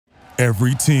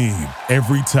Every team,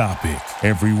 every topic,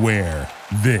 everywhere.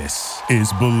 This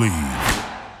is Believe.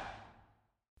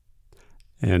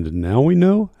 And now we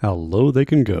know how low they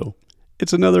can go.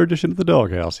 It's another edition of the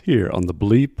Doghouse here on the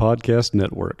Believe Podcast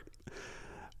Network.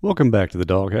 Welcome back to the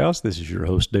Doghouse. This is your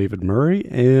host, David Murray.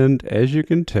 And as you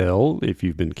can tell, if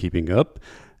you've been keeping up,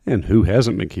 and who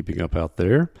hasn't been keeping up out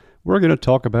there, we're going to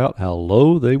talk about how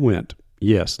low they went.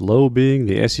 Yes, low being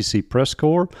the SEC press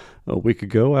corps. A week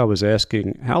ago, I was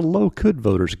asking how low could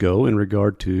voters go in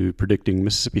regard to predicting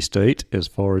Mississippi State as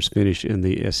far as finish in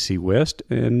the SEC West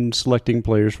and selecting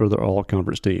players for their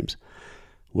all-conference teams.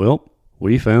 Well,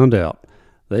 we found out.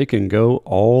 They can go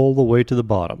all the way to the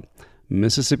bottom.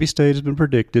 Mississippi State has been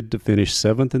predicted to finish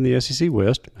 7th in the SEC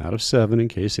West, out of 7 in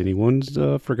case anyone's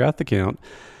forgot the count.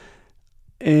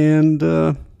 And,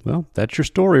 well, that's your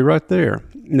story right there.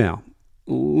 Now,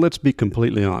 let's be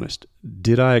completely honest.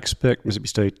 Did I expect Mississippi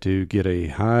State to get a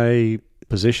high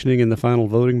positioning in the final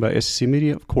voting by SEC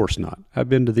media? Of course not. I've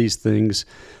been to these things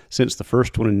since the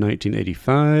first one in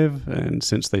 1985 and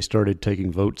since they started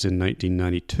taking votes in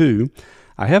 1992.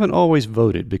 I haven't always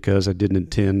voted because I didn't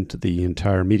attend the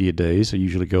entire media days. I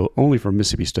usually go only for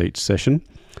Mississippi State's session.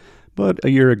 But a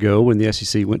year ago, when the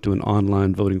SEC went to an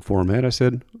online voting format, I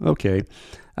said, okay,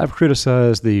 I've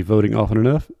criticized the voting often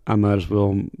enough. I might as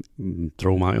well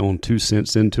throw my own 2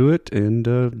 cents into it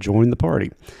and join the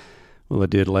party. Well, I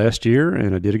did last year,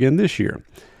 and I did again this year.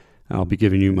 I'll be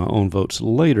giving you my own votes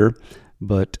later,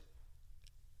 but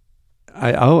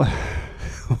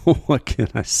what can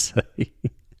I say?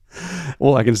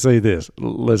 Well, I can say this.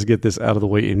 Let's get this out of the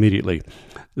way immediately.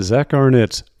 Zach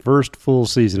Arnett's first full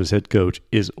season as head coach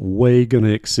is way going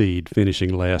to exceed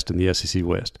finishing last in the SEC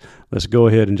West. Let's go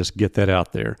ahead and just get that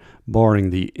out there. Barring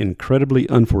the incredibly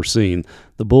unforeseen,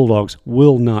 the Bulldogs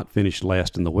will not finish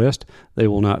last in the West. They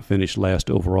will not finish last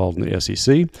overall in the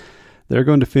SEC. They're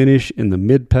going to finish in the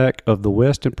mid-pack of the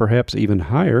West and perhaps even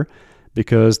higher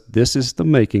because this is the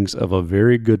makings of a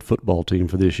very good football team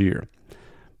for this year.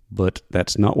 But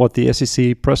that's not what the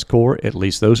SEC press corps, at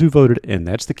least those who voted, and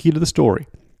that's the key to the story.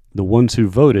 The ones who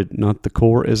voted, not the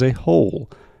corps as a whole,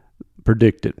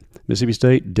 predicted. Mississippi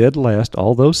State dead last,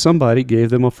 although somebody gave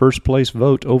them a first-place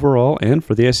vote overall and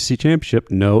for the SEC championship.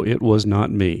 No, it was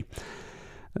not me.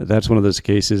 That's one of those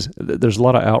cases. There's a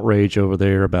lot of outrage over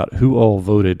there about who all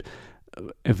voted.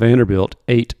 Vanderbilt,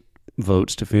 8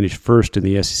 votes to finish first in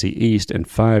the SEC East and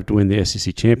 5 to win the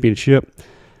SEC championship.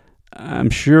 I'm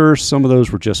sure some of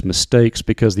those were just mistakes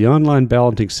because the online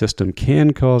balloting system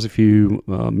can cause a few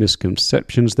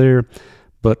misconceptions there.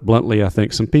 But bluntly, I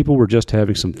think some people were just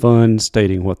having some fun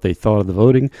stating what they thought of the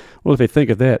voting. Well, if they think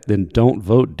of that, then don't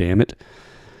vote, damn it.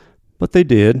 But they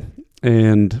did.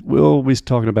 And we'll be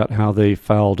talking about how they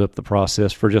fouled up the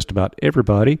process for just about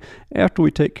everybody after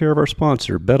we take care of our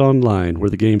sponsor, BetOnline, where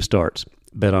the game starts.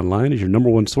 BetOnline is your number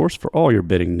one source for all your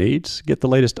betting needs. Get the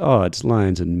latest odds,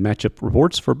 lines, and matchup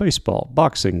reports for baseball,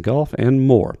 boxing, golf, and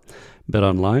more.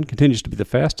 BetOnline continues to be the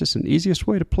fastest and easiest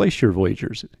way to place your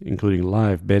wagers, including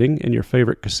live betting and your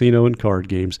favorite casino and card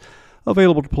games,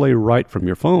 available to play right from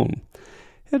your phone.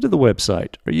 Head to the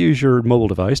website or use your mobile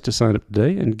device to sign up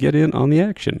today and get in on the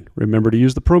action. Remember to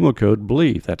use the promo code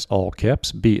BELIEVE, that's all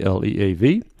caps,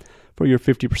 BLEAV, for your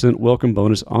 50% welcome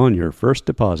bonus on your first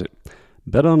deposit.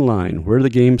 BetOnline, where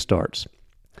the game starts.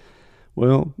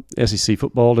 Well, SEC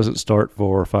football doesn't start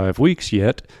for 5 weeks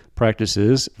yet.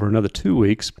 Practices for another 2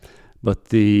 weeks. But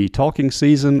the talking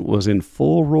season was in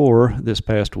full roar this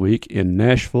past week in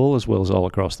Nashville as well as all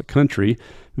across the country.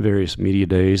 Various media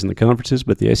days and the conferences,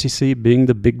 but the SEC, being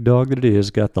the big dog that it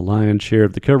is, got the lion's share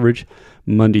of the coverage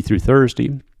Monday through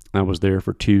Thursday. I was there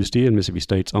for Tuesday in Mississippi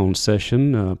State's own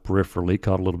session. Peripherally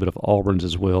caught a little bit of Auburn's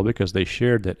as well because they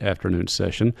shared that afternoon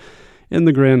session in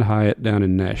the Grand Hyatt down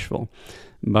in Nashville.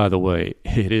 By the way,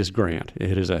 it is grand.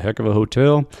 It is a heck of a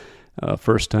hotel.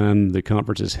 First time the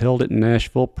conference is held at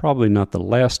Nashville, probably not the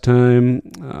last time.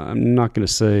 I'm not going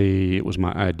to say it was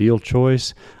my ideal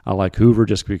choice. I like Hoover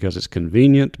just because it's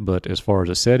convenient, but as far as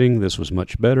a setting, this was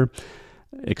much better.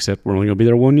 Except we're only going to be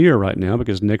there 1 year right now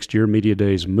because next year Media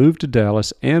Days move to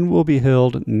Dallas and will be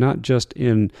held not just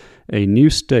in a new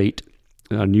state,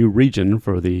 a new region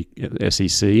for the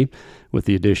SEC, with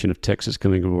the addition of Texas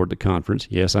coming aboard the conference.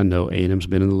 Yes, I know A&M's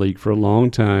been in the league for a long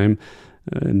time,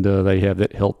 and they have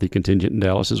that healthy contingent in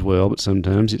Dallas as well, but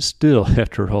sometimes it's still,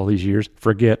 after all these years,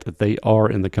 forget that they are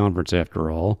in the conference after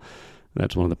all.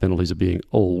 That's one of the penalties of being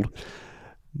old.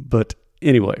 But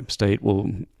anyway, State will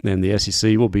and the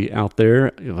SEC will be out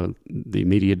there, the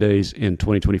media days in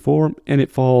 2024, and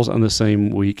it falls on the same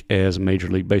week as Major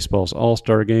League Baseball's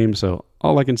All-Star Game. So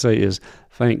all I can say is,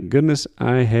 thank goodness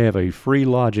I have a free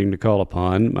lodging to call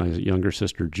upon. My younger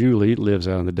sister Julie lives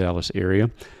out in the Dallas area.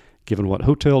 Given what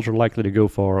hotels are likely to go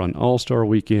for on All-Star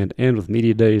Weekend and with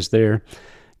media days there,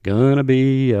 gonna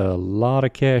be a lot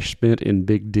of cash spent in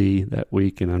Big D that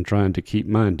week, and I'm trying to keep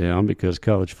mine down because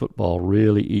college football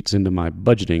really eats into my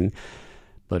budgeting,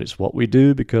 but it's what we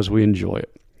do because we enjoy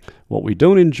it. What we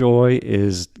don't enjoy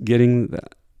is getting the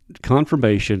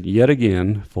confirmation yet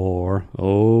again for,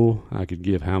 I could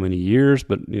give how many years,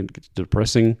 but it's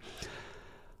depressing,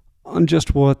 on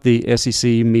just what the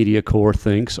SEC media corps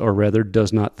thinks, or rather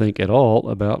does not think at all,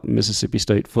 about Mississippi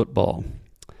State football.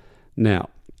 Now,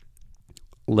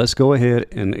 let's go ahead,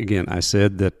 and again, I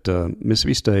said that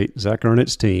Mississippi State, Zach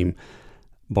Arnett's team,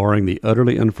 barring the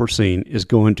utterly unforeseen, is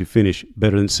going to finish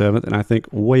better than 7th, and I think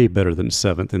way better than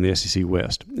 7th in the SEC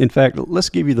West. In fact, let's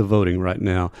give you the voting right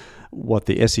now, what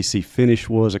the SEC finish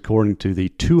was according to the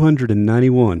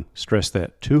 291, stress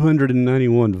that,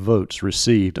 291 votes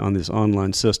received on this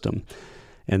online system.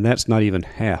 And that's not even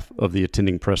half of the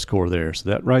attending press corps there. So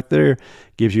that right there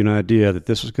gives you an idea that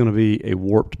this was going to be a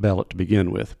warped ballot to begin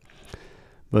with.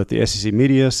 But the SEC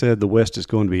media said the West is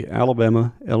going to be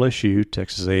Alabama, LSU,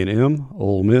 Texas A&M,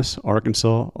 Ole Miss,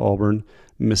 Arkansas, Auburn,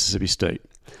 Mississippi State.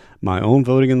 My own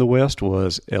voting in the West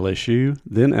was LSU,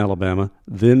 then Alabama,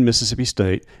 then Mississippi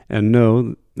State. And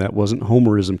no, that wasn't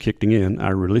homerism kicking in.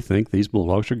 I really think these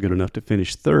Bulldogs are good enough to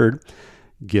finish 3rd,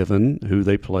 given who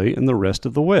they play in the rest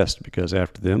of the West, because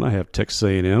after them I have Texas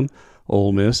A&M,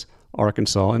 Ole Miss,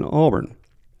 Arkansas, and Auburn.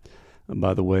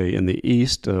 By the way, in the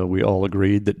East, we all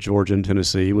agreed that Georgia and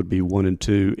Tennessee would be 1 and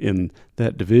 2 in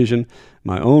that division.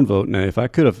 My own vote, now, if I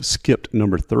could have skipped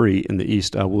number 3 in the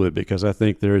East, I would, because I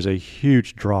think there is a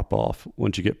huge drop-off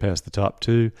once you get past the top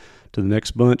 2 to the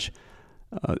next bunch.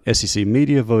 SEC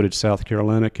media voted South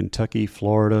Carolina, Kentucky,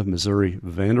 Florida, Missouri,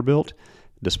 Vanderbilt,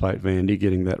 despite Vandy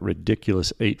getting that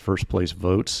ridiculous 8 first-place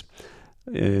votes.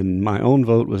 And my own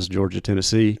vote was Georgia,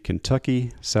 Tennessee,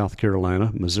 Kentucky, South Carolina,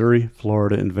 Missouri,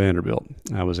 Florida, and Vanderbilt.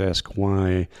 I was asked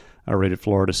why I rated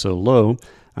Florida so low.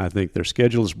 I think their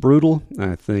schedule is brutal.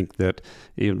 I think that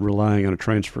relying on a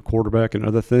transfer quarterback and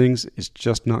other things is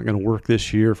just not going to work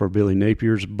this year for Billy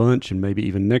Napier's bunch, and maybe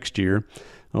even next year,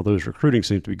 although his recruiting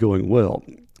seems to be going well.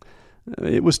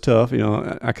 It was tough.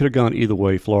 I could have gone either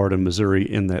way, Florida and Missouri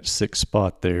in that 6th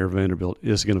spot there. Vanderbilt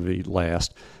is going to be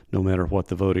last, no matter what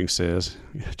the voting says.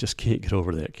 I just can't get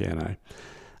over that, can I?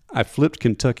 I flipped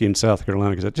Kentucky and South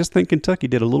Carolina because I just think Kentucky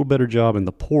did a little better job in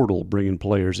the portal bringing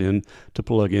players in to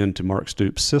plug into Mark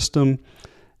Stoops' system,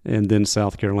 and then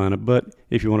South Carolina. But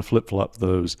if you want to flip-flop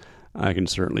those, I can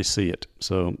certainly see it.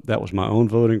 So that was my own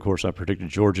voting. Of course, I predicted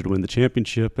Georgia to win the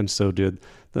championship, and so did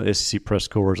the SEC press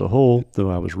corps as a whole, though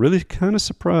I was really kind of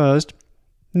surprised.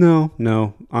 No,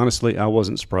 honestly, I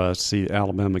wasn't surprised to see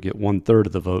Alabama get 1/3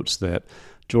 of the votes that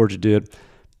Georgia did,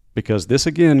 because this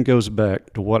again goes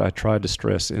back to what I tried to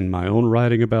stress in my own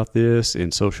writing about this,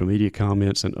 in social media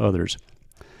comments and others.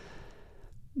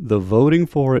 The voting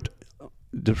for it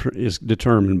is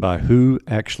determined by who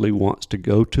actually wants to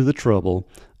go to the trouble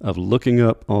of looking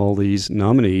up all these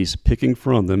nominees, picking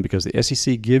from them, because the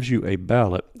SEC gives you a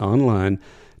ballot online,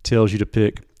 tells you to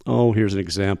pick, here's an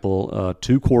example,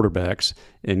 2 quarterbacks,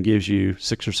 and gives you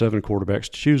 6 or 7 quarterbacks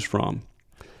to choose from.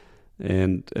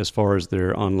 And as far as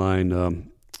their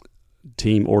online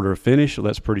team order of finish,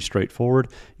 that's pretty straightforward.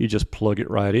 You just plug it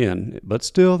right in. But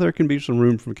still, there can be some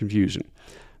room for confusion.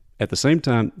 At the same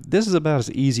time, this is about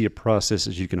as easy a process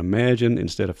as you can imagine.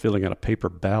 Instead of filling out a paper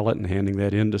ballot and handing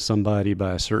that in to somebody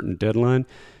by a certain deadline,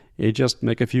 you just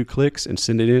make a few clicks and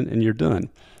send it in, and you're done.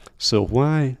 So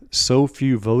why so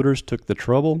few voters took the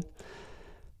trouble?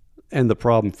 And the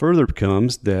problem further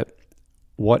becomes that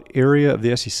what area of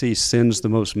the SEC sends the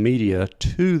most media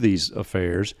to these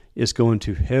affairs is going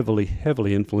to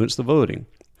heavily influence the voting.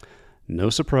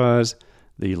 No surprise,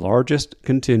 the largest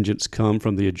contingents come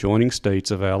from the adjoining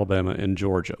states of Alabama and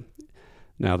Georgia.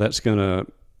 Now, that's going to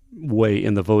weigh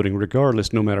in the voting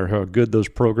regardless, no matter how good those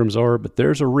programs are, but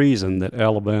there's a reason that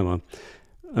Alabama,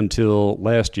 until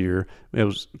last year,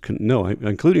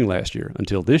 including last year,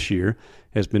 until this year,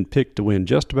 has been picked to win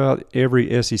just about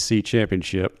every SEC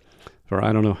championship for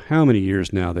I don't know how many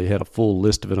years now. They had a full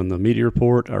list of it on the media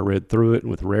report. I read through it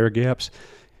with rare gaps.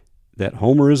 That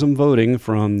homerism voting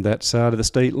from that side of the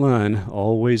state line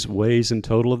always weighs in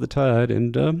total of the tide,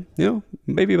 and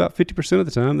maybe about 50% of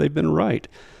the time they've been right.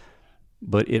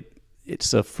 But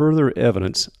it's a further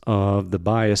evidence of the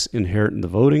bias inherent in the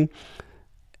voting.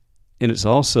 And it's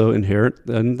also inherent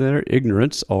in their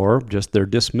ignorance or just their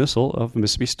dismissal of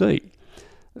Mississippi State.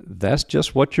 That's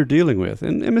just what you're dealing with.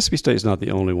 And Mississippi State's not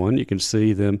the only one. You can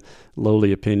see them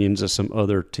lowly opinions of some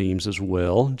other teams as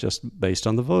well, just based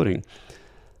on the voting.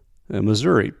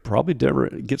 Missouri probably never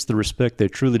gets the respect they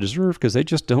truly deserve because they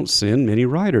just don't send many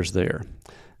writers there.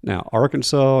 Now,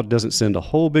 Arkansas doesn't send a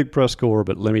whole big press corps,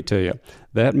 but let me tell you,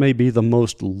 that may be the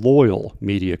most loyal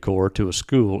media corps to a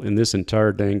school in this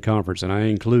entire dang conference, and I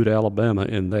include Alabama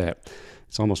in that.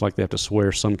 It's almost like they have to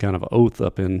swear some kind of oath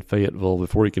up in Fayetteville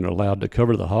before you can be allowed to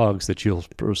cover the hogs that you'll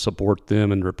support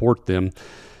them and report them,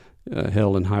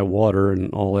 hell and high water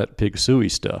and all that pig suey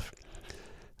stuff.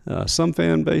 Some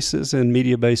fan bases and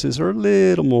media bases are a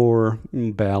little more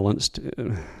balanced.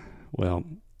 Well,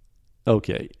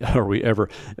 okay, are we ever,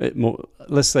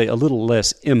 let's say a little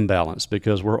less imbalanced,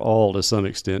 because we're all to some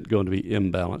extent going to be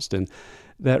imbalanced. And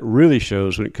that really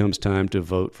shows when it comes time to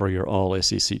vote for your all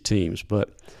SEC teams. But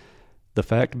the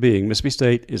fact being, Mississippi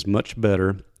State is much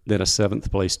better than a 7th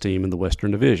place team in the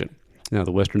Western Division. Now,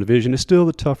 the Western Division is still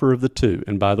the tougher of the two.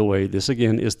 And by the way, this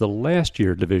again is the last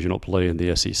year divisional play in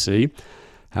the SEC.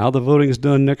 How the voting is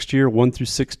done next year, 1 through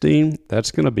 16,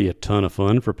 that's going to be a ton of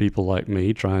fun for people like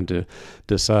me trying to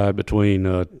decide between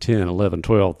 10, 11,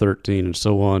 12, 13, and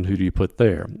so on. Who do you put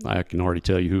there? I can already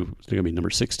tell you who's going to be number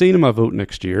 16 in my vote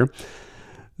next year.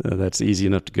 That's easy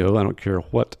enough to go. I don't care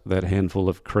what that handful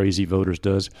of crazy voters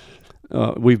does.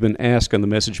 We've been asked on the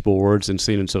message boards and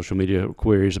seen in social media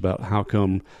queries about how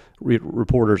come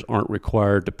reporters aren't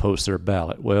required to post their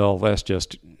ballot. Well, that's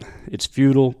just, it's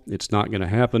futile. It's not going to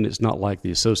happen. It's not like the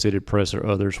Associated Press or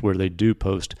others where they do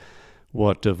post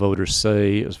what voters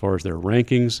say as far as their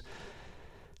rankings.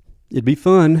 It'd be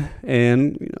fun.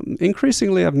 And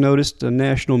increasingly, I've noticed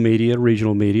national media,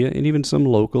 regional media, and even some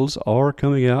locals are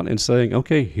coming out and saying,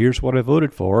 okay, here's what I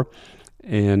voted for.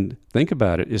 And think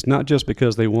about it. It's not just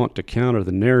because they want to counter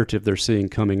the narrative they're seeing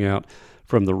coming out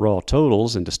from the raw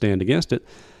totals and to stand against it.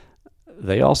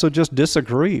 They also just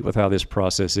disagree with how this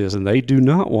process is, and they do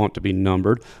not want to be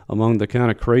numbered among the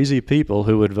kind of crazy people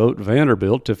who would vote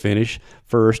Vanderbilt to finish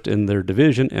first in their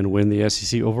division and win the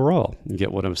SEC overall. You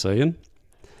get what I'm saying?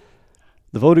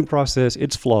 The voting process,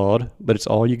 it's flawed, but it's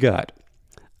all you got.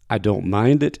 I don't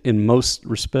mind it in most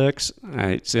respects.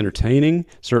 It's entertaining.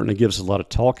 Certainly gives a lot of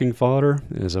talking fodder.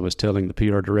 As I was telling the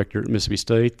PR director at Mississippi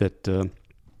State that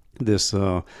this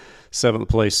 7th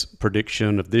place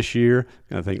prediction of this year,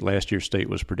 I think last year State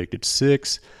was predicted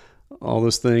 6. All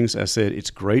those things, I said,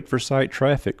 it's great for site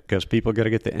traffic because people got to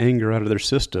get the anger out of their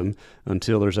system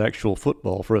until there's actual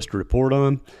football for us to report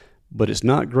on. But it's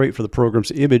not great for the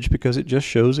program's image because it just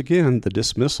shows, again, the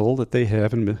dismissal that they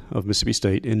have of Mississippi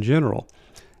State in general.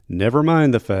 Never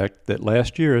mind the fact that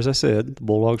last year, as I said, the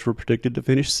Bulldogs were predicted to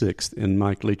finish 6th in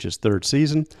Mike Leach's 3rd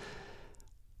season.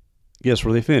 Guess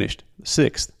where they finished?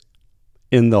 6th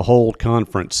in the whole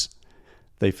conference.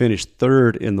 They finished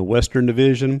 3rd in the Western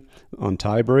Division on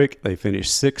tiebreak. They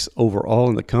finished 6th overall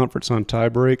in the conference on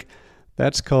tiebreak.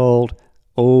 That's called,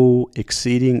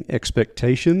 exceeding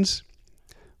expectations.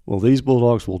 Well, these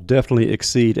Bulldogs will definitely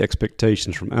exceed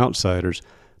expectations from outsiders.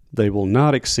 They will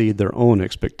not exceed their own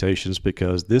expectations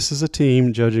because this is a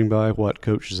team, judging by what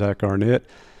Coach Zach Arnett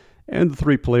and the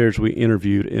 3 players we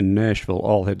interviewed in Nashville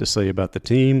all had to say about the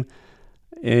team.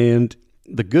 And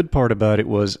the good part about it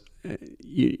was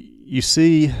you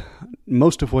see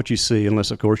most of what you see,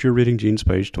 unless, of course, you're reading Gene's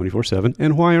page 24/7.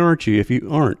 And why aren't you if you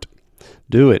aren't?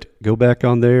 Do it. Go back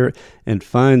on there and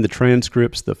find the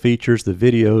transcripts, the features, the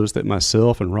videos that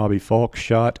myself and Robbie Falk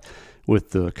shot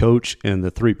with the coach and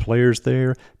the 3 players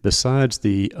there, besides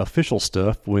the official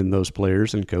stuff when those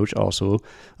players and coach also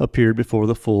appeared before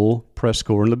the full press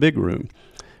corps in the big room.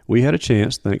 We had a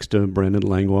chance, thanks to Brandon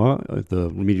Langlois at the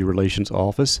Media Relations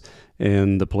Office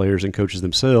and the players and coaches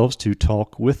themselves, to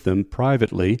talk with them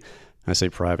privately. I say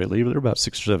privately, but there are about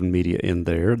 6 or 7 media in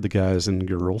there, the guys and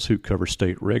girls who cover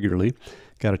State regularly.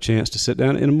 Got a chance to sit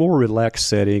down in a more relaxed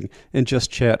setting and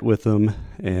just chat with them.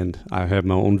 And I have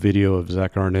my own video of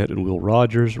Zach Arnett and Will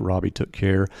Rogers. Robbie took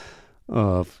care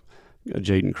of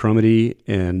Jaden Crumity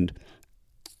and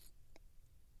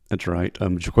that's right,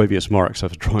 Jaquavius Marks. I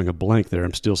was drawing a blank there.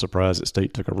 I'm still surprised that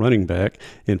State took a running back.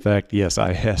 In fact, yes,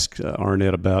 I asked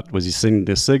Arnett about, was he sending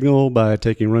the signal by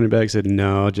taking running back? He said,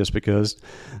 no, just because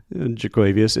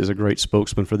Jaquavius is a great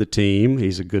spokesman for the team.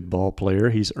 He's a good ball player.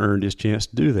 He's earned his chance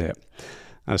to do that.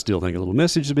 I still think a little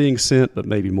message is being sent, but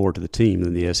maybe more to the team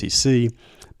than the SEC.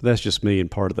 But that's just me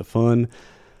and part of the fun.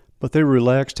 But they were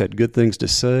relaxed, had good things to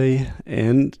say,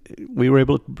 and we were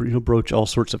able to broach all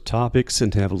sorts of topics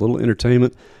and have a little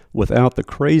entertainment without the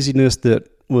craziness that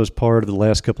was part of the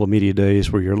last couple of media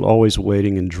days where you're always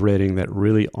waiting and dreading that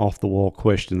really off-the-wall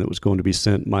question that was going to be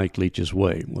sent Mike Leach's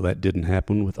way. Well, that didn't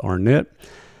happen with Arnett.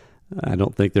 I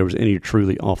don't think there was any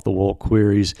truly off-the-wall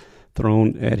queries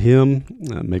thrown at him,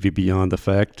 maybe beyond the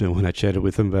fact when I chatted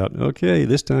with him about, okay,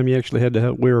 this time he actually had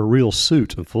to wear a real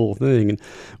suit, a full thing. And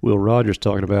Will Rogers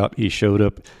talking about he showed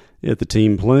up at the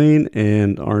team plane,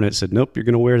 and Arnett said, nope, you're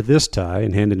going to wear this tie,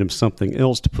 and handed him something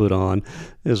else to put on,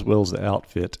 as well as the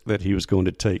outfit that he was going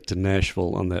to take to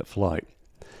Nashville on that flight.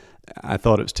 I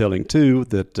thought it was telling, too,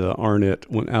 that Arnett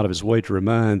went out of his way to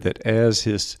remind that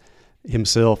as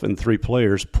himself and 3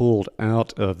 players pulled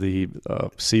out of the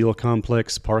SEAL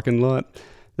complex parking lot,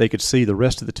 they could see the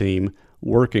rest of the team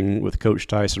working with Coach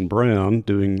Tyson Brown,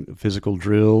 doing physical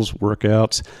drills,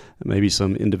 workouts, maybe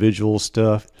some individual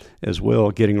stuff as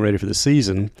well, getting ready for the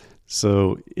season.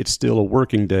 So it's still a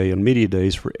working day on media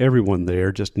days for everyone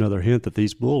there. Just another hint that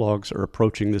these Bulldogs are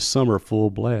approaching this summer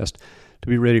full blast to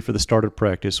be ready for the start of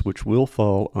practice, which will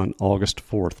fall on August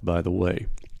 4th, by the way.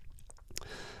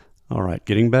 All right,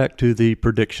 getting back to the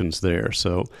predictions there.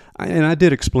 I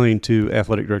did explain to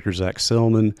Athletic Director Zach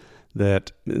Selman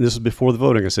that, and this is before the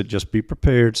voting, I said just be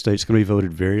prepared. State's going to be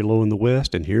voted very low in the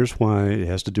West, and here's why. It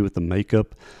has to do with the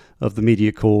makeup of the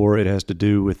media corps. It has to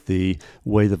do with the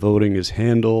way the voting is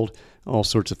handled, all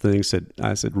sorts of things.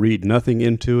 I said read nothing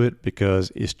into it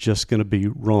because it's just going to be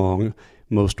wrong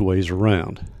most ways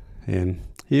around. And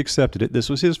he accepted it. This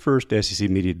was his first SEC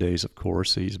media days, of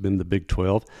course. He's been in the Big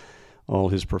 12 all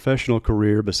his professional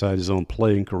career besides his own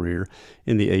playing career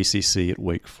in the ACC at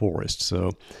Wake Forest.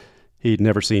 So he'd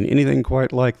never seen anything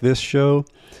quite like this show,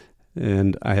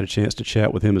 and I had a chance to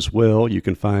chat with him as well. You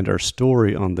can find our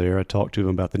story on there. I talked to him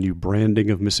about the new branding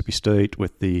of Mississippi State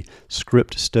with the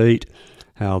script state,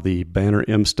 how the banner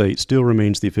M State still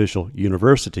remains the official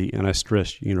university, and I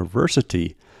stress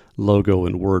university logo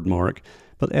and word mark,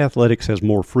 but athletics has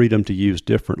more freedom to use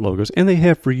different logos, and they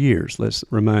have for years. Let's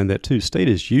remind that, too. State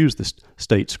has used the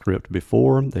state script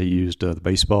before. They used the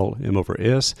baseball M over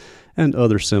S and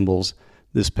other symbols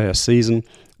this past season.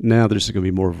 Now there's going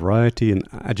to be more variety, and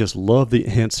I just love the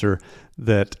answer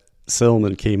that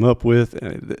Selman came up with.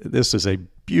 This is a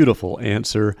beautiful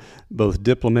answer, both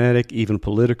diplomatic, even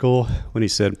political, when he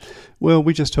said, well,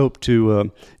 we just hope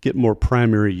to get more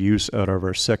primary use out of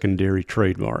our secondary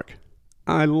trademark.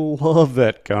 I love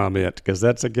that comment because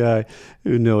that's a guy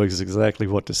who knows exactly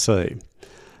what to say.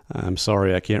 I'm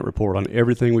sorry I can't report on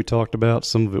everything we talked about.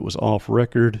 Some of it was off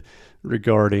record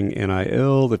regarding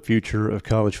NIL, the future of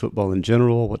college football in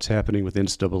general, what's happening with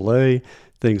NCAA,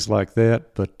 things like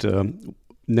that. But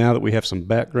now that we have some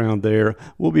background there,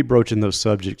 we'll be broaching those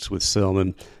subjects with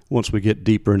Selman once we get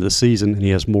deeper into the season and he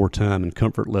has more time and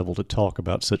comfort level to talk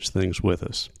about such things with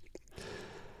us.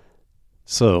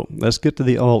 So let's get to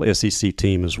the all-SEC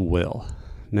team as well.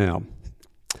 Now,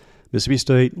 Mississippi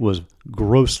State was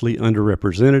grossly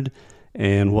underrepresented,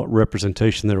 and what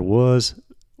representation there was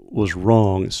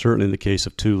wrong, certainly in the case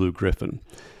of Tulu Griffin.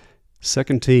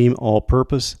 Second team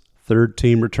all-purpose, third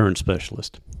team return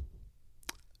specialist.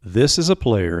 This is a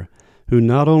player who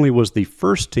not only was the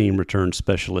first team return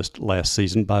specialist last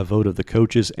season by vote of the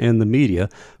coaches and the media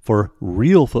for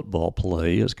real football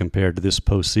play as compared to this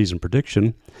postseason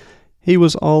prediction, he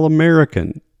was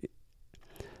All-American,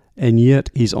 and yet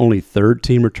he's only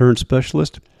third-team return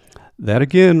specialist. That,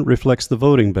 again, reflects the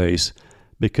voting base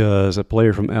because a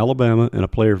player from Alabama and a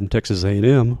player from Texas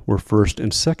A&M were first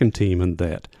and second team in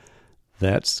that.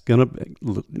 That's going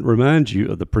to remind you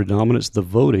of the predominance of the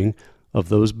voting of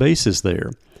those bases there.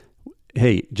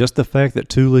 Hey, just the fact that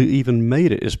Tulu even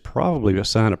made it is probably a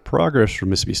sign of progress for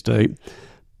Mississippi State,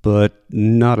 but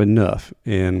not enough,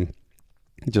 and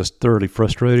just thoroughly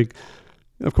frustrating.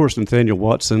 Of course, Nathaniel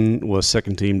Watson was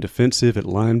second-team defensive at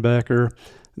linebacker.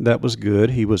 That was good.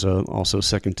 He was also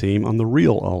second-team on the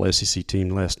real All-SEC team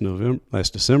last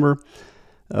December.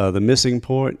 The missing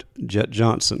point, Jet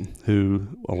Johnson, who,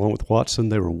 along with Watson,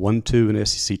 they were 1-2 in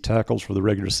SEC tackles for the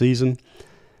regular season.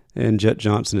 And Jet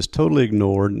Johnson is totally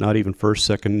ignored, not even first,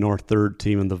 second, nor third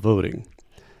team in the voting.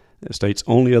 The state's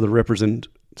only other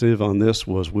representative on this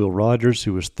was Will Rogers,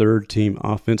 who was third-team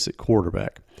offense at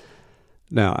quarterback.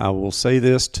 Now, I will say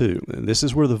this, too, and this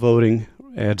is where the voting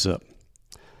adds up.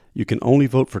 You can only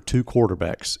vote for 2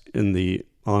 quarterbacks in the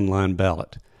online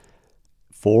ballot.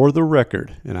 For the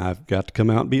record, and I've got to come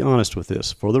out and be honest with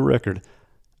this, for the record,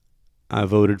 I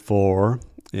voted for,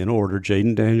 in order,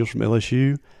 Jaden Daniels from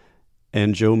LSU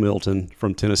and Joe Milton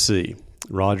from Tennessee.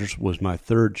 Rogers was my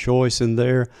third choice in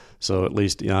there, so at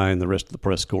least I and the rest of the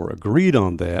press corps agreed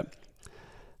on that.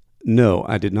 No,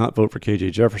 I did not vote for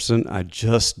KJ Jefferson. I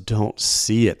just don't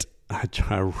see it.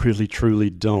 I really, truly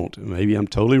don't. Maybe I'm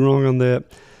totally wrong on that,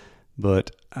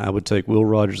 but I would take Will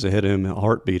Rogers ahead of him in a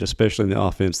heartbeat, especially in the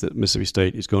offense that Mississippi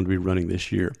State is going to be running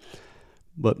this year.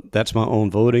 But that's my own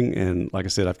voting, and like I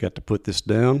said, I've got to put this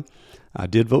down. I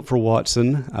did vote for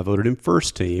Watson. I voted him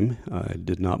first team. I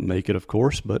did not make it, of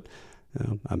course, but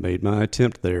I made my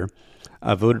attempt there.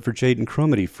 I voted for Jaden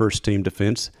Crumity first team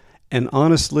defense, and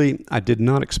honestly, I did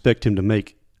not expect him to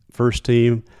make first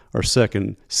team or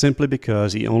second simply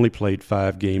because he only played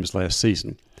 5 games last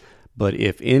season. But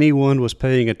if anyone was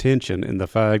paying attention in the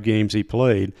 5 games he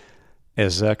played,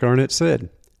 as Zach Arnett said,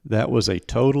 that was a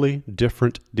totally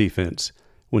different defense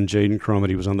when Jaden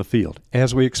Crumity was on the field,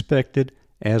 as we expected,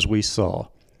 as we saw.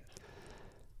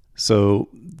 So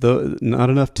not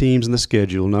enough teams in the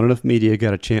schedule, not enough media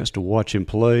got a chance to watch him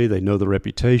play. They know the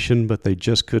reputation, but they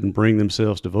just couldn't bring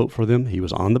themselves to vote for them. He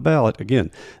was on the ballot.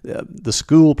 Again, the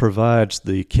school provides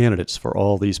the candidates for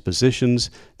all these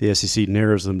positions. The SEC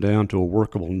narrows them down to a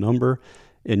workable number,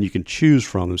 and you can choose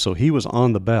from them. So he was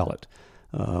on the ballot.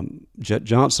 Jet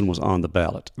Johnson was on the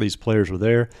ballot. These players were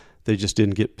there. They just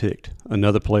didn't get picked.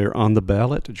 Another player on the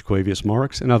ballot, Jaquavius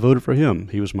Marks, and I voted for him.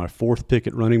 He was my 4th pick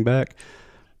at running back,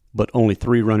 but only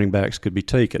 3 running backs could be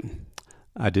taken.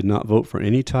 I did not vote for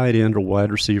any tight end or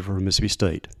wide receiver for Mississippi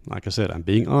State. Like I said, I'm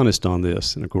being honest on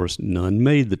this, and of course, none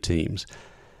made the teams.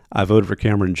 I voted for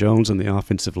Cameron Jones on the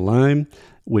offensive line,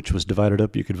 which was divided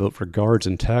up. You could vote for guards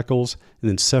and tackles, and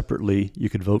then separately, you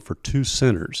could vote for 2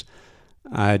 centers.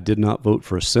 I did not vote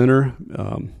for a center.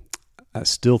 I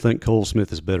still think Cole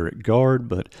Smith is better at guard,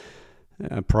 but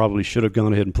I probably should have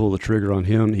gone ahead and pulled the trigger on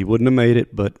him. He wouldn't have made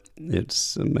it, but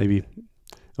it's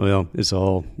it's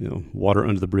all water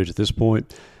under the bridge at this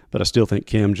point. But I still think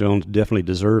Cam Jones definitely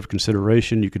deserved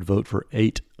consideration. You could vote for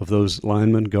 8 of those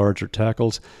linemen, guards, or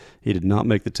tackles. He did not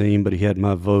make the team, but he had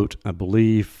my vote, I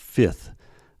believe, 5th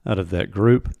out of that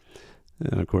group.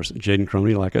 And of course, Jaden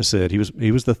Crumity, like I said, he was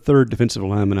the 3rd defensive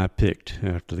lineman I picked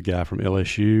after the guy from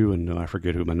LSU, and I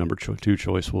forget who my number 2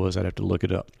 choice was. I'd have to look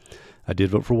it up. I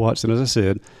did vote for Watson, as I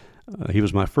said. He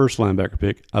was my first linebacker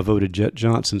pick. I voted Jet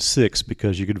Johnson 6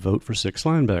 because you could vote for 6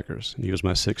 linebackers. He was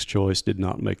my 6th choice, did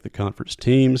not make the conference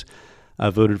teams.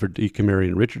 I voted for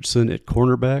DeCamarion Richardson at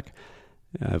cornerback.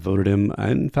 I voted him,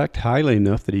 in fact, highly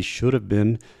enough that he should have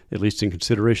been at least in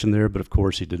consideration there, but of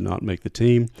course he did not make the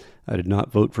team. I did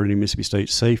not vote for any Mississippi State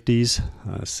safeties.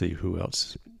 Let's see, who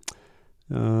else?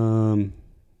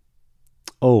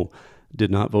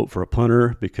 Did not vote for a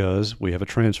punter because we have a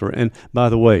transfer. And by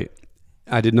the way,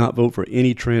 I did not vote for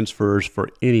any transfers for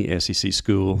any SEC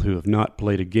school who have not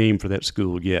played a game for that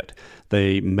school yet.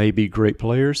 They may be great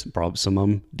players, probably some of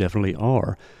them definitely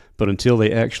are, but until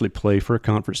they actually play for a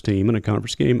conference team in a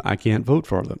conference game, I can't vote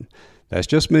for them. That's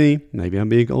just me. Maybe I'm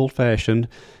being old-fashioned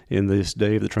in this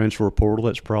day of the transfer portal.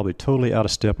 That's probably totally out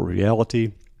of step with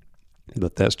reality,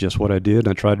 but that's just what I did. And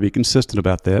I tried to be consistent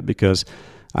about that because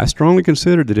I strongly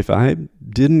considered that if I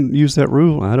didn't use that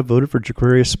rule, I'd have voted for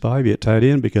Jaquarius Spivey at tight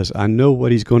end because I know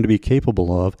what he's going to be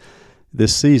capable of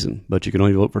this season. But you can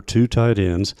only vote for 2 tight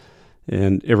ends,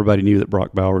 and everybody knew that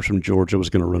Brock Bowers from Georgia was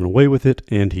going to run away with it,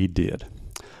 and he did.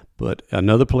 But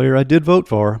another player I did vote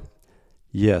for,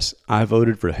 yes, I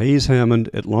voted for Hayes Hammond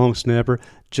at long snapper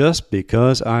just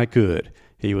because I could.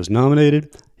 He was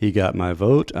nominated. He got my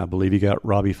vote. I believe he got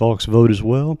Robbie Falk's vote as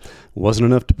well. Wasn't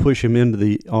enough to push him into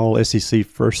the all-SEC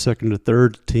first, second, and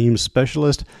third team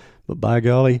specialist. But by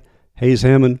golly, Hayes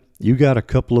Hammond, you got a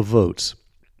couple of votes.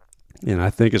 And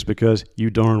I think it's because you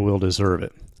darn well deserve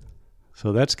it.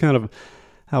 So that's kind of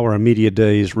how our media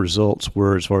days results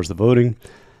were as far as the voting.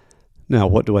 Now,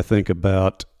 what do I think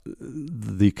about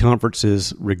the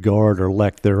conference's regard or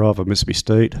lack thereof of Mississippi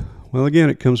State? Well,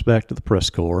 again, it comes back to the press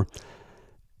corps.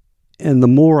 And the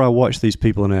more I watch these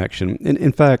people in action, and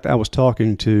in fact, I was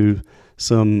talking to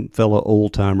some fellow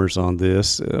old-timers on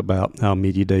this about how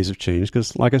media days have changed,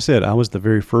 because like I said, I was the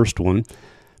very first one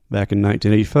back in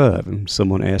 1985, and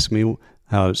someone asked me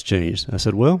how it's changed. I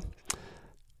said, well,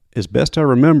 as best I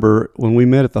remember, when we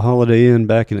met at the Holiday Inn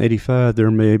back in 85, there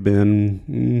may have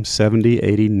been 70,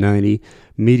 80, 90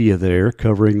 media there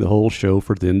covering the whole show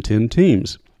for then 10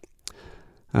 teams.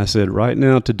 I said, right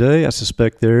now, today, I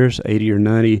suspect there's 80 or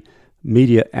 90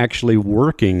 media actually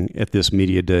working at this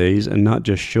media days and not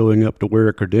just showing up to wear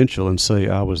a credential and say,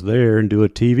 I was there and do a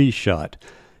TV shot.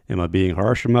 Am I being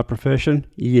harsh on my profession?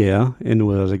 Yeah. And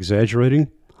was I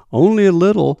exaggerating? Only a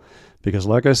little, because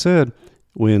like I said,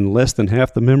 when less than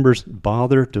half the members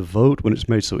bother to vote when it's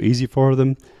made so easy for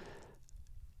them.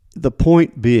 The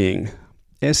point being,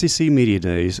 SEC Media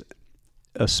Days,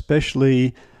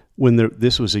 especially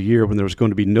this was a year when there was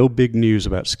going to be no big news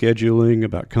about scheduling,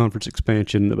 about conference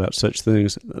expansion, about such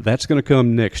things. That's going to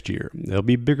come next year. There'll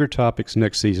be bigger topics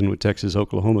next season with Texas,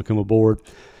 Oklahoma come aboard,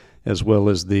 as well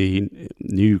as the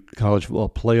new college football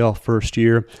playoff first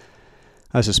year.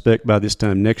 I suspect by this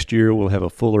time next year we'll have a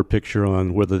fuller picture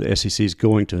on whether the SEC is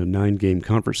going to a 9-game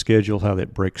conference schedule, how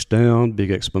that breaks down,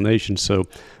 big explanation. So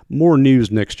more news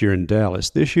next year in Dallas.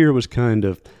 This year was kind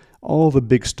of all the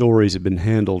big stories have been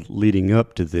handled leading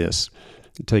up to this,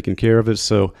 taken care of it.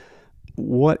 So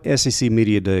what SEC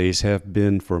Media Days have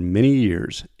been for many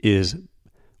years is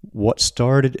what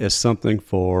started as something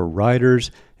for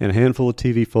writers and a handful of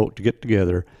TV folk to get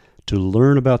together to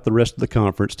learn about the rest of the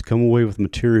conference, to come away with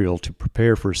material to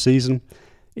prepare for a season.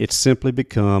 It's simply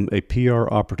become a PR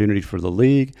opportunity for the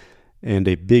league and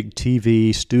a big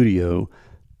TV studio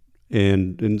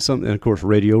and of course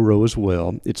Radio Row as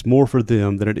well. It's more for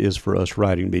them than it is for us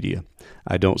writing media.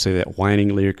 I don't say that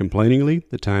whiningly or complainingly.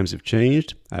 The times have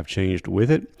changed. I've changed with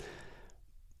it.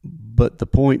 But the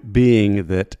point being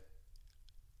that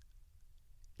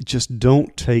just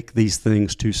don't take these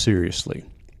things too seriously.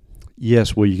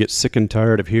 Yes, will you get sick and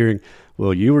tired of hearing,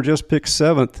 well, you were just picked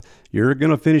 7th, you're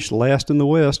going to finish last in the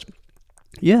West?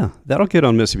 Yeah, that'll get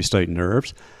on Mississippi State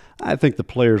nerves. I think the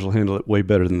players will handle it way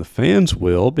better than the fans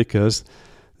will because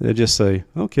they just say,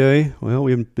 okay, well,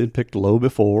 we've been picked low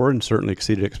before and certainly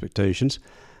exceeded expectations.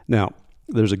 Now,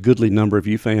 there's a goodly number of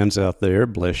you fans out there,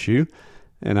 bless you,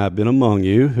 and I've been among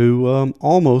you, who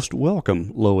almost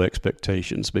welcome low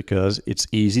expectations because it's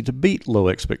easy to beat low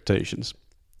expectations.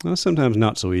 Well, sometimes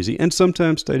not so easy, and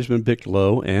sometimes State has been picked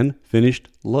low and finished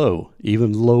low,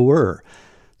 even lower.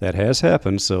 That has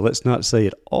happened, so let's not say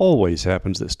it always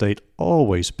happens that State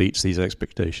always beats these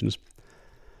expectations.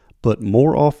 But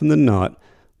more often than not,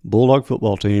 Bulldog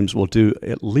football teams will do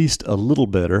at least a little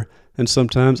better, and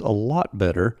sometimes a lot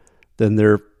better, than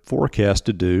they're forecast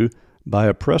to do by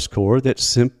a press corps that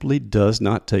simply does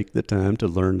not take the time to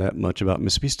learn that much about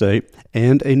Mississippi State,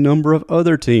 and a number of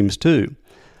other teams too.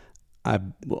 I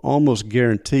will almost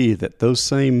guarantee that those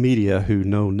same media who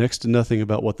know next to nothing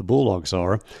about what the Bulldogs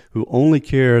are, who only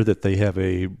care that they have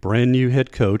a brand new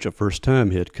head coach, a first-time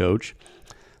head coach,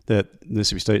 that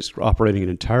Mississippi State's operating an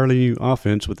entirely new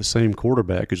offense with the same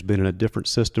quarterback who's been in a different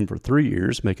system for 3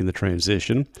 years, making the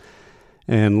transition,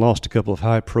 and lost a couple of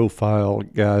high-profile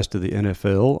guys to the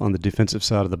NFL on the defensive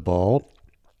side of the ball.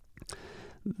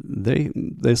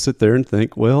 They sit there and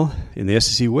think, well, in the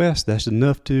SEC West, that's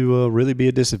enough to really be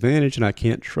a disadvantage, and I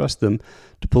can't trust them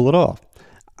to pull it off.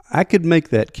 I could make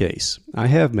that case. I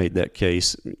have made that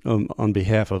case on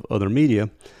behalf of other media,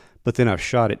 but then I've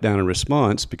shot it down in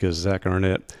response because Zach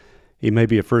Arnett, he may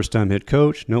be a first-time head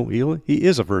coach. No, he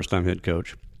is a first-time head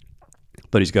coach,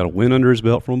 but he's got a win under his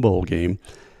belt from a bowl game.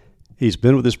 He's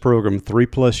been with this program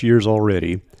 3+ years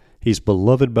already. He's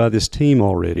beloved by this team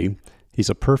already. He's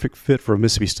a perfect fit for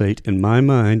Mississippi State in my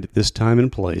mind at this time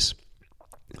and place.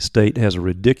 State has a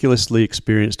ridiculously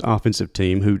experienced offensive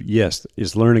team who, yes,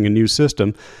 is learning a new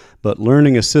system, but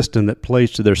learning a system that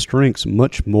plays to their strengths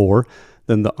much more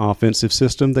than the offensive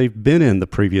system they've been in the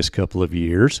previous couple of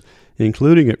years,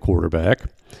 including at quarterback.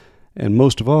 And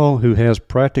most of all, who has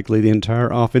practically the entire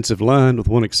offensive line, with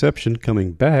one exception,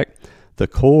 coming back, the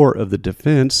core of the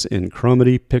defense in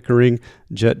Crumity, Pickering,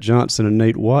 Jet Johnson, and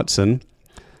Nate Watson,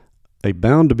 a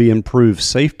bound-to-be improved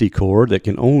safety core that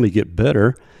can only get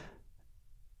better.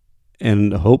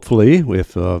 And hopefully,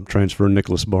 if transfer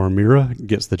Nicholas Barmira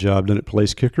gets the job done at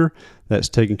place kicker, that's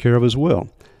taken care of as well.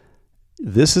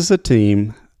 This is a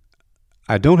team,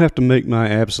 I don't have to make my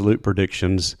absolute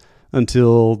predictions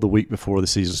until the week before the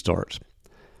season starts.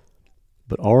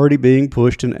 But already being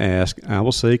pushed and asked, I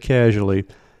will say casually,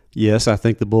 yes, I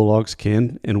think the Bulldogs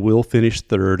can and will finish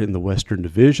 3rd in the Western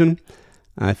Division.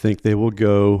 I think they will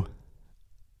go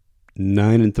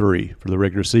 9-3 for the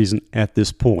regular season at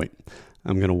this point.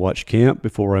 I'm going to watch camp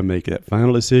before I make that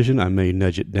final decision. I may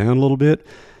nudge it down a little bit.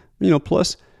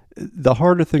 Plus, the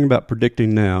harder thing about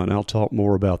predicting now, and I'll talk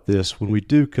more about this when we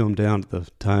do come down to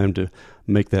the time to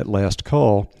make that last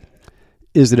call,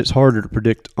 is that it's harder to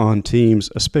predict on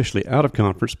teams, especially out of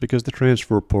conference, because the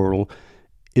transfer portal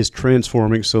is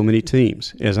transforming so many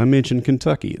teams. As I mentioned,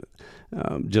 Kentucky,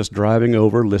 just driving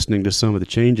over, listening to some of the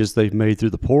changes they've made through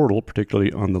the portal,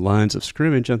 particularly on the lines of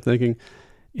scrimmage, I'm thinking,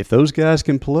 if those guys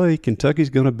can play, Kentucky's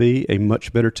going to be a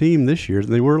much better team this year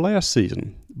than they were last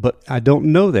season. But I don't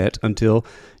know that until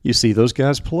you see those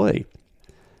guys play.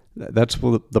 That's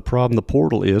what the problem the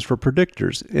portal is for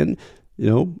predictors. And,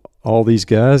 all these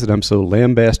guys that I'm so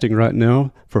lambasting right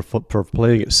now for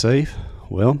playing it safe,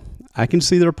 well, I can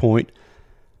see their point.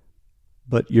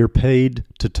 but you're paid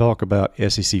to talk about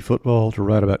SEC football, to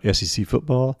write about SEC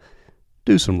football.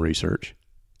 Do some research.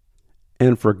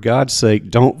 And for God's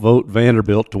sake, don't vote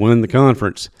Vanderbilt to win the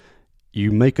conference.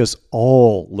 You make us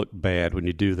all look bad when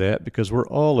you do that because we're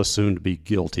all assumed to be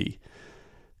guilty.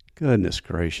 Goodness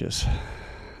gracious.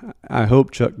 I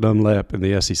hope Chuck Dunlap and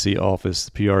the SEC office,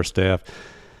 the PR staff,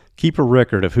 keep a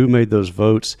record of who made those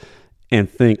votes and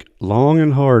think long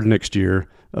and hard next year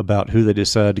about who they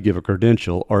decide to give a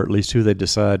credential, or at least who they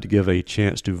decide to give a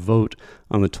chance to vote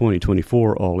on the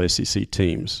 2024 All-SEC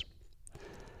teams.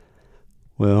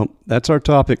 Well, that's our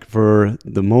topic for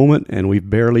the moment, and we've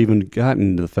barely even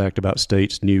gotten to the fact about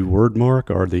State's new word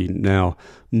mark, or the now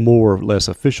more or less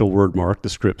official word mark, the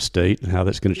script State, and how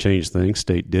that's going to change things.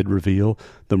 State did reveal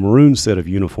the maroon set of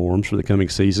uniforms for the coming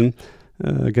season.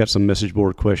 I got some message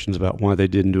board questions about why they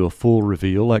didn't do a full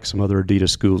reveal like some other Adidas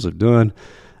schools have done.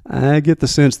 I get the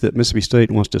sense that Mississippi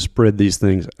State wants to spread these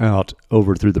things out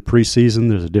over through the preseason.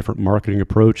 There's a different marketing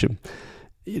approach. And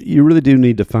you really do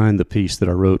need to find the piece that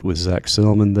I wrote with Zach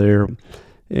Selman there.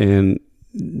 And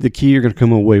the key you're going to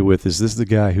come away with is this is the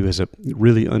guy who has a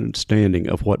really understanding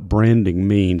of what branding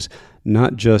means,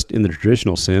 not just in the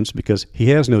traditional sense, because he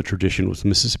has no tradition with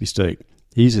Mississippi State.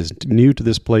 He's as new to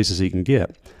this place as he can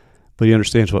get. But he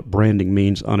understands what branding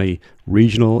means on a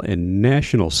regional and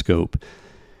national scope.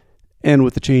 And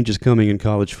with the changes coming in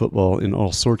college football in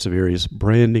all sorts of areas,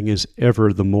 branding is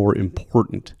ever the more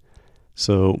important.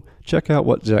 So check out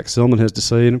what Zach Selman has to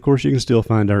say. And, of course, you can still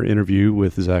find our interview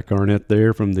with Zach Arnett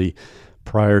there from the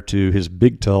prior to his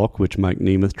big talk, which Mike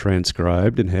Nemeth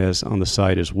transcribed and has on the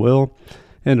site as well,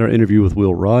 and our interview with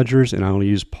Will Rogers. And I only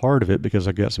used part of it because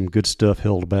I got some good stuff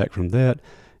held back from that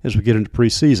as we get into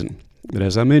preseason. But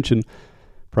as I mentioned,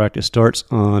 practice starts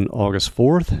on August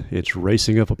 4th. It's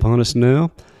racing up upon us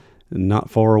now, not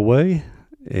far away.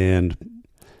 And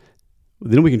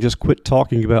then we can just quit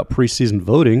talking about preseason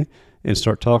voting and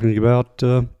start talking about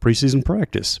preseason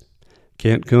practice.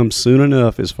 Can't come soon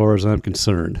enough as far as I'm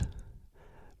concerned.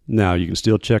 Now, you can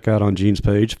still check out on Gene's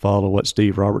page, follow what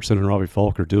Steve Robertson and Robbie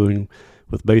Falk are doing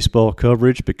with baseball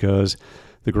coverage, because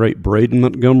the great Braden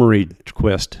Montgomery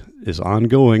quest is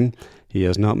ongoing. He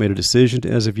has not made a decision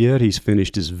as of yet. He's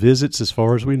finished his visits as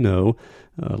far as we know.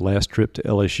 Last trip to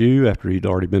LSU after he'd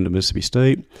already been to Mississippi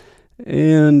State.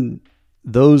 And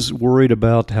those worried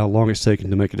about how long it's taken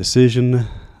to make a decision,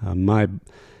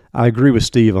 I agree with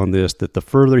Steve on this, that the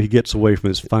further he gets away from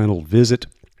his final visit,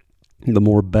 the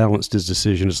more balanced his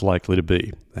decision is likely to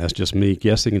be. That's just me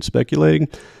guessing and speculating,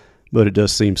 but it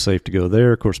does seem safe to go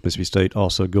there. Of course, Mississippi State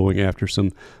also going after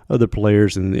some other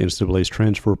players in the NCAA's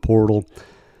transfer portal.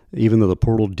 Even though the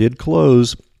portal did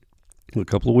close a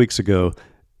couple of weeks ago,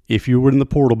 if you were in the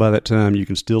portal by that time, you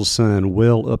can still sign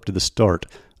well up to the start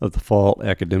of the fall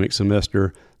academic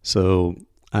semester. So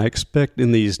I expect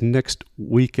in these next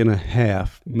week and a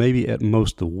half, maybe at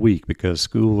most a week, because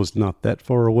school is not that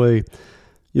far away,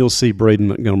 you'll see Braden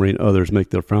Montgomery and others make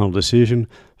their final decision.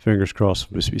 Fingers crossed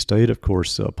for Mississippi State. Of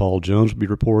course, Paul Jones will be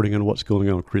reporting on what's going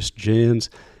on with Chris Jans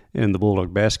and the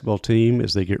Bulldog basketball team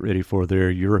as they get ready for their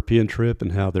European trip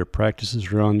and how their practices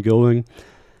are ongoing.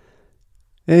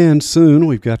 And soon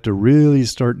we've got to really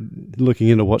start looking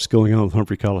into what's going on with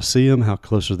Humphrey Coliseum. How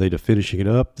close are they to finishing it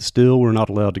up? Still, we're not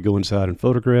allowed to go inside and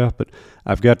photograph, but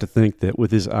I've got to think that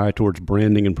with his eye towards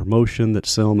branding and promotion, that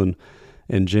Selman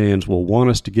and Jans will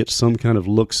want us to get some kind of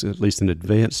looks, at least an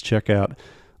advanced checkout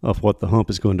of what the hump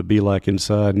is going to be like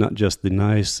inside, not just the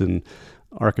nice and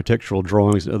architectural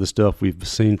drawings and other stuff we've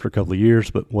seen for a couple of years,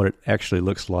 but what it actually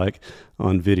looks like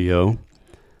on video.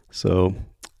 So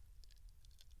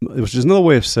it was just another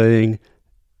way of saying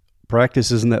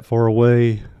practice isn't that far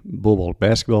away. Bulldog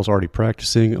basketball is already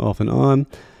practicing off and on.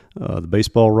 The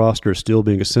baseball roster is still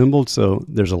being assembled, so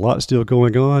there's a lot still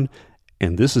going on,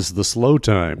 and this is the slow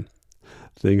time.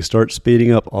 Things start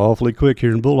speeding up awfully quick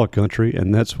here in Bulldog country,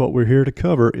 and that's what we're here to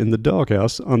cover in the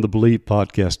Doghouse on the Believe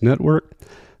Podcast Network.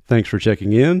 Thanks for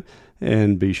checking in,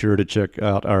 and be sure to check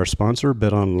out our sponsor,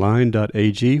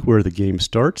 betonline.ag, where the game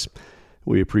starts.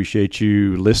 We appreciate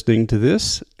you listening to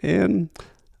this, and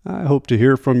I hope to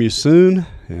hear from you soon,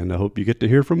 and I hope you get to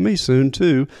hear from me soon,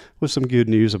 too, with some good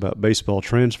news about baseball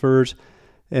transfers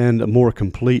and a more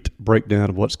complete breakdown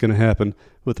of what's going to happen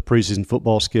with the preseason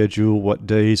football schedule, what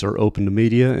days are open to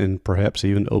media, and perhaps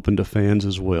even open to fans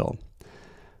as well.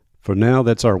 For now,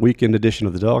 that's our weekend edition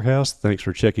of the Doghouse. Thanks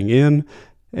for checking in.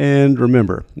 And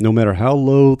remember, no matter how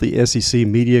low the SEC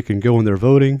media can go in their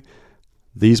voting,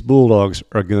 these Bulldogs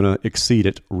are going to exceed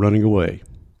it running away.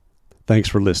 Thanks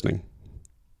for listening.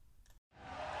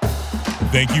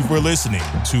 Thank you for listening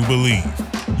to Believe.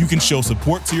 You can show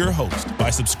support to your host by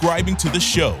subscribing to the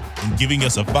show and giving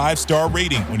us a 5-star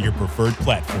rating on your preferred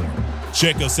platform.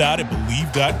 Check us out at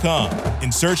Believe.com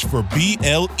and search for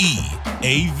BLEAV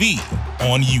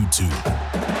on YouTube.